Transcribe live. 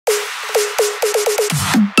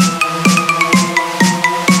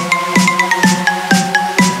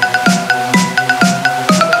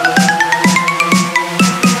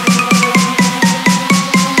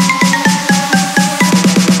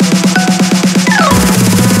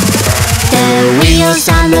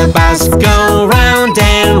the bus go round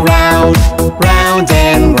and round, round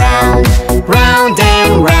and round, round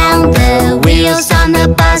and round. The wheels on the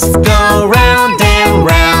bus go round and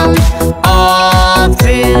round, all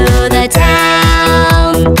through the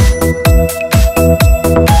town.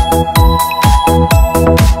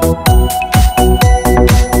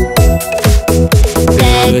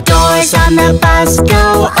 The doors on the bus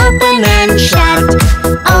go open and shut,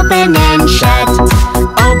 open and shut,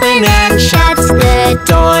 open and shut. The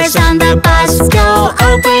doors on the bus go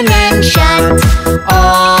open and shut,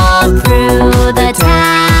 all through the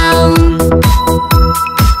town.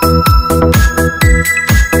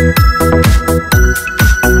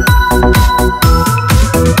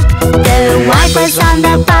 The wipers on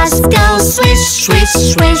the bus go swish, swish,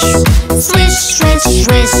 swish, swish, swish,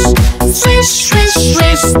 swish, swish, swish,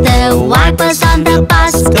 swish. The wipers on the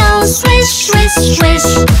bus go swish, swish, swish,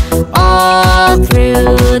 all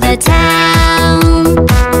through the town.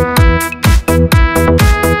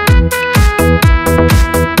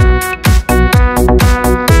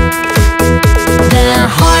 The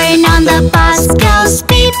horn on the bus goes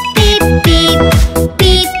beep, beep, beep,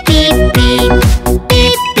 beep, beep, beep,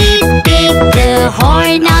 beep, beep, beep. The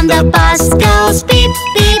horn on the bus goes beep,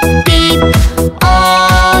 beep, beep,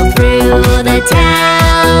 all through the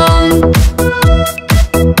town.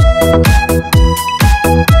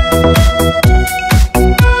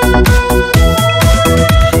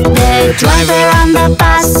 The driver on the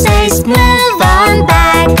bus says, move on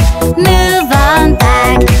back, move on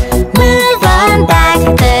back, move on back.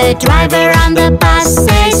 The driver on the bus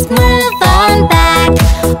says, move on back,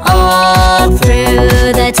 all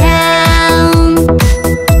through the town.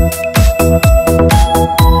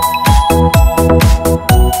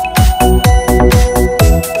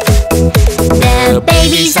 The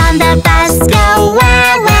babies on the bus go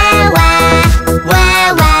wah, wah, wah,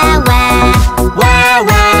 wah, wah, wah, wah,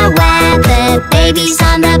 wah, wah. The babies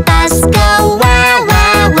on the bus go wah,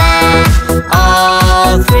 wah, wah,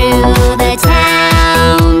 all through the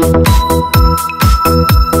town.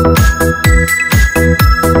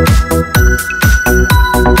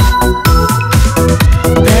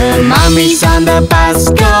 The mommies on the bus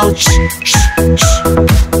go shh, shh, shh,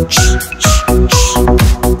 shh, shh,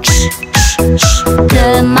 shh, shh. The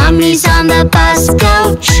mommies on the bus go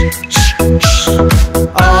shh, shh, shh,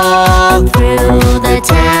 all through the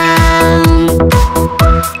town.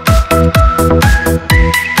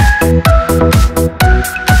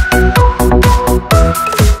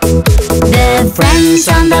 The friends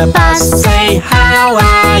on the bus say, how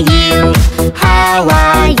are you? How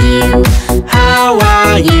are you? How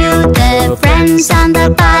are you? The friends on the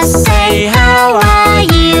bus say, how are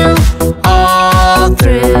you? All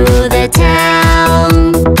through the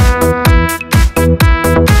town.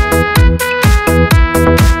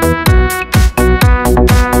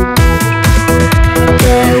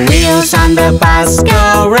 The wheels on the bus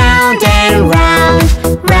go round and round,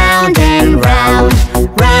 round and round,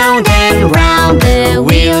 round and round. The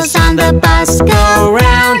wheels on the bus go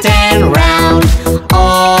round and round,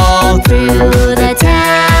 all through the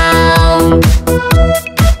town.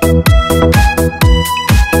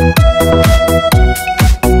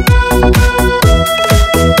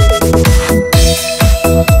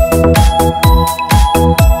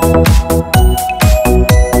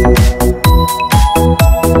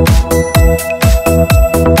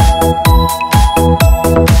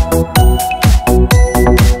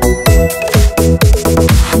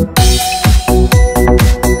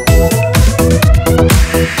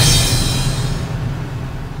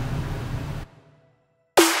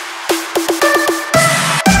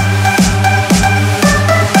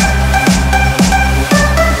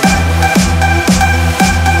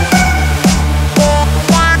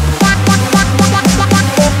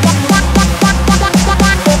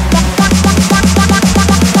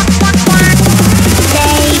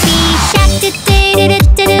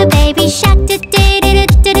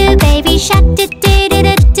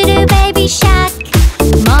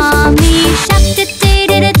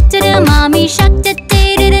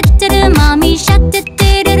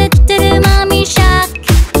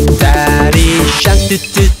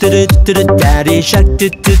 Daddy shark,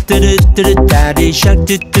 daddy shark,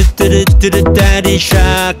 daddy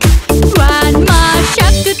shark. Grandma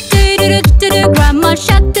shark, grandma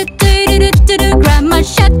shark, grandma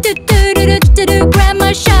shark,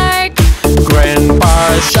 grandma shark.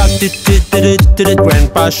 Grandpa shark,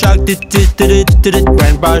 grandpa shark,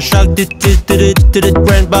 grandpa shark,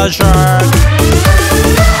 grandpa shark.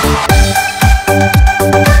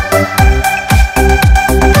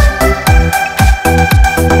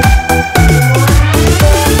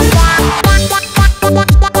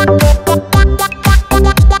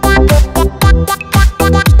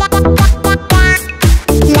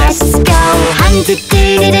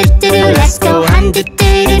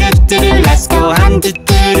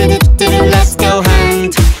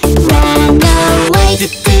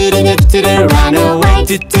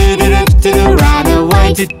 run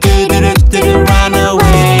away, run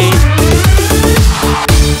away.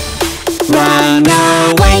 Run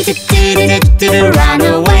away, run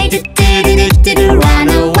away, run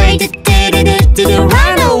away,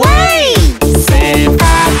 run away. Safe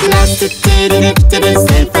at last,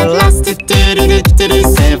 safe at last,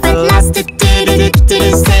 safe at last,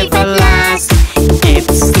 safe at last.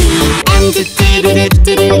 It's the end, it's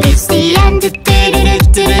the end, it's the end,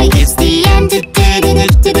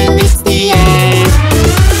 it's the end.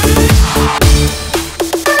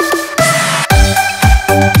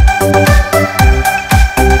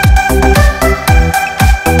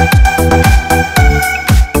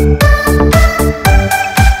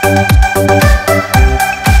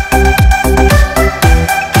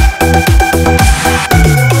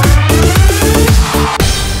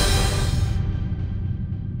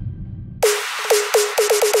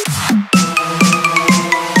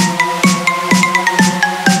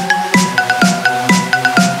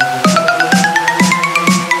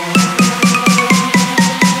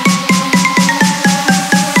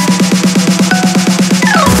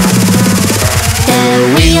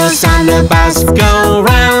 On the bus go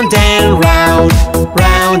round and round,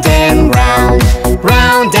 round and round,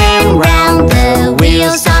 round and round. The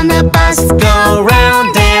wheels on the bus go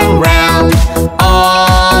round and round,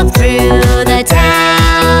 all through the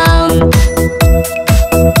town.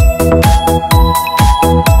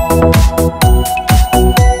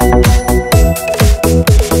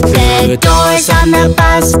 The doors on the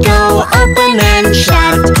bus go open and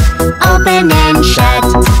shut, open and shut,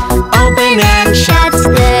 open and shut.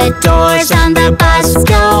 The doors on the bus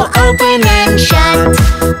go open and shut,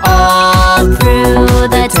 all through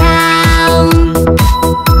the town.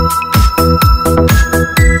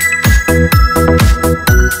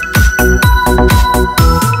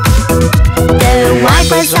 The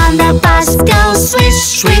wipers on the bus go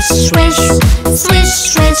swish, swish, swish, swish,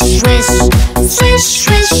 swish, swish, swish,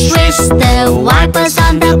 swish, swish. The wipers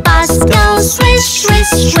on the bus go swish, swish,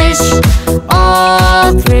 swish,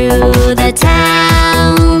 all through the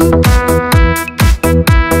town.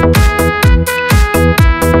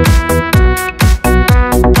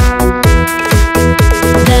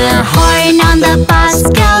 The horn on the bus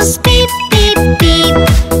goes beep, beep, beep,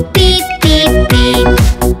 beep, beep, beep,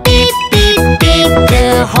 beep, beep, beep.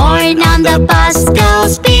 The horn on the bus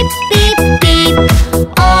goes beep, beep, beep,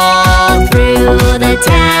 all through the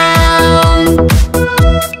town.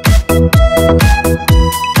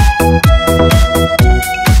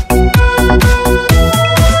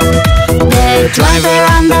 The driver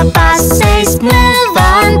on the bus says, move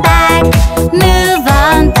on back, move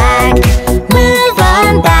on back, move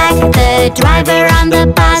on back. The driver on the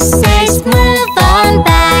bus says, move on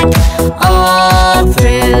back, all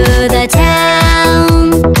through the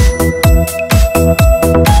town.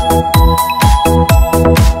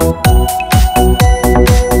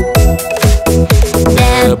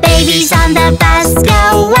 The babies on the bus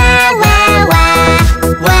go wah, wah, wah,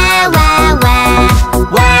 wah, wah, wah,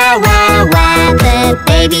 wah, wah, wah. The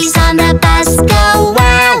babies on the bus go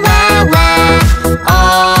wah, wah, wah,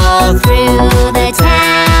 all through the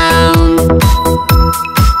town.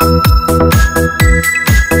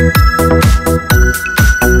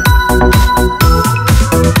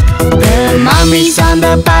 The mummies on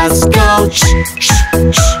the bus go shh, shh,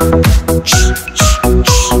 shh, shh, shh,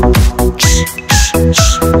 shh,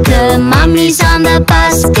 shh. The mummies on the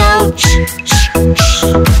bus go shh, shh, shh,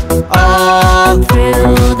 all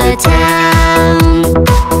through the town.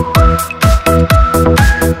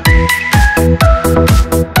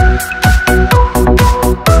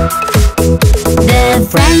 The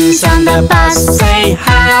friends on the bus say,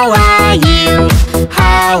 how are you?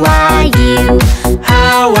 How are you?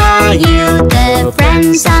 How are you? The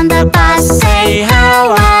friends on the bus say,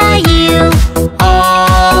 how are you?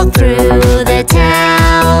 All through the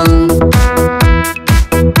town.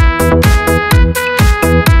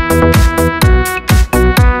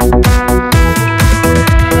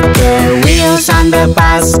 The wheels on the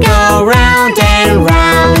bus go round and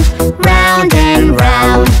round, round and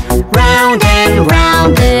round, round and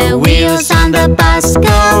round. The wheels on the bus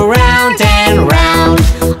go round and round,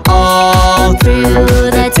 all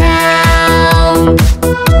through the town.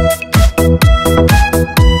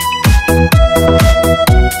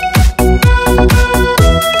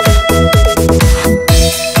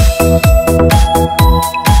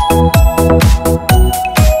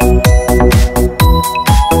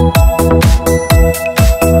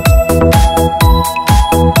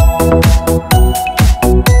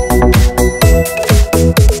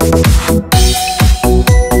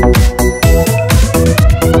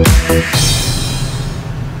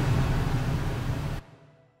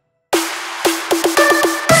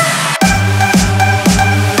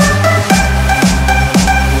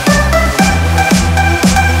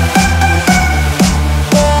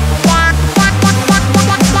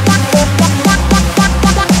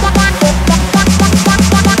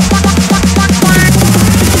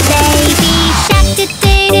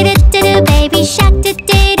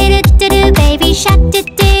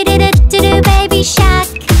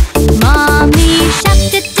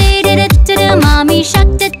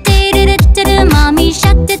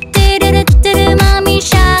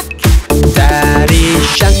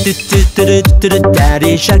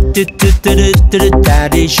 Daddy shark,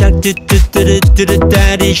 Daddy shark,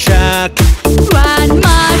 Daddy shark.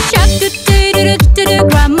 Grandma shark,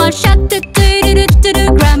 Grandma shark,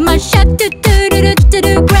 Grandma shark,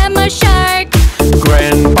 Grandma shark.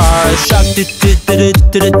 Grandpa shark,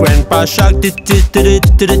 Grandpa shark,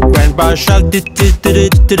 Grandpa shark,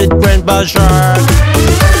 Grandpa shark.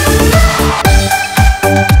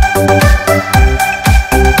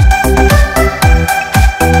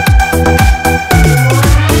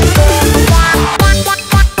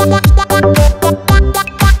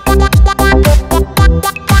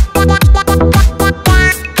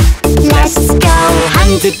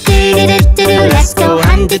 Let's go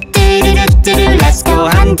hunt, let's go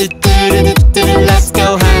hunt, let's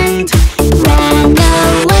go hunt. Run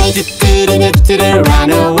away,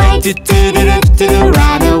 run away,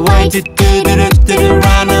 run away,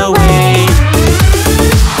 run away.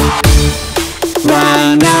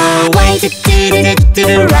 Run away,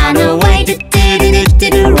 run away.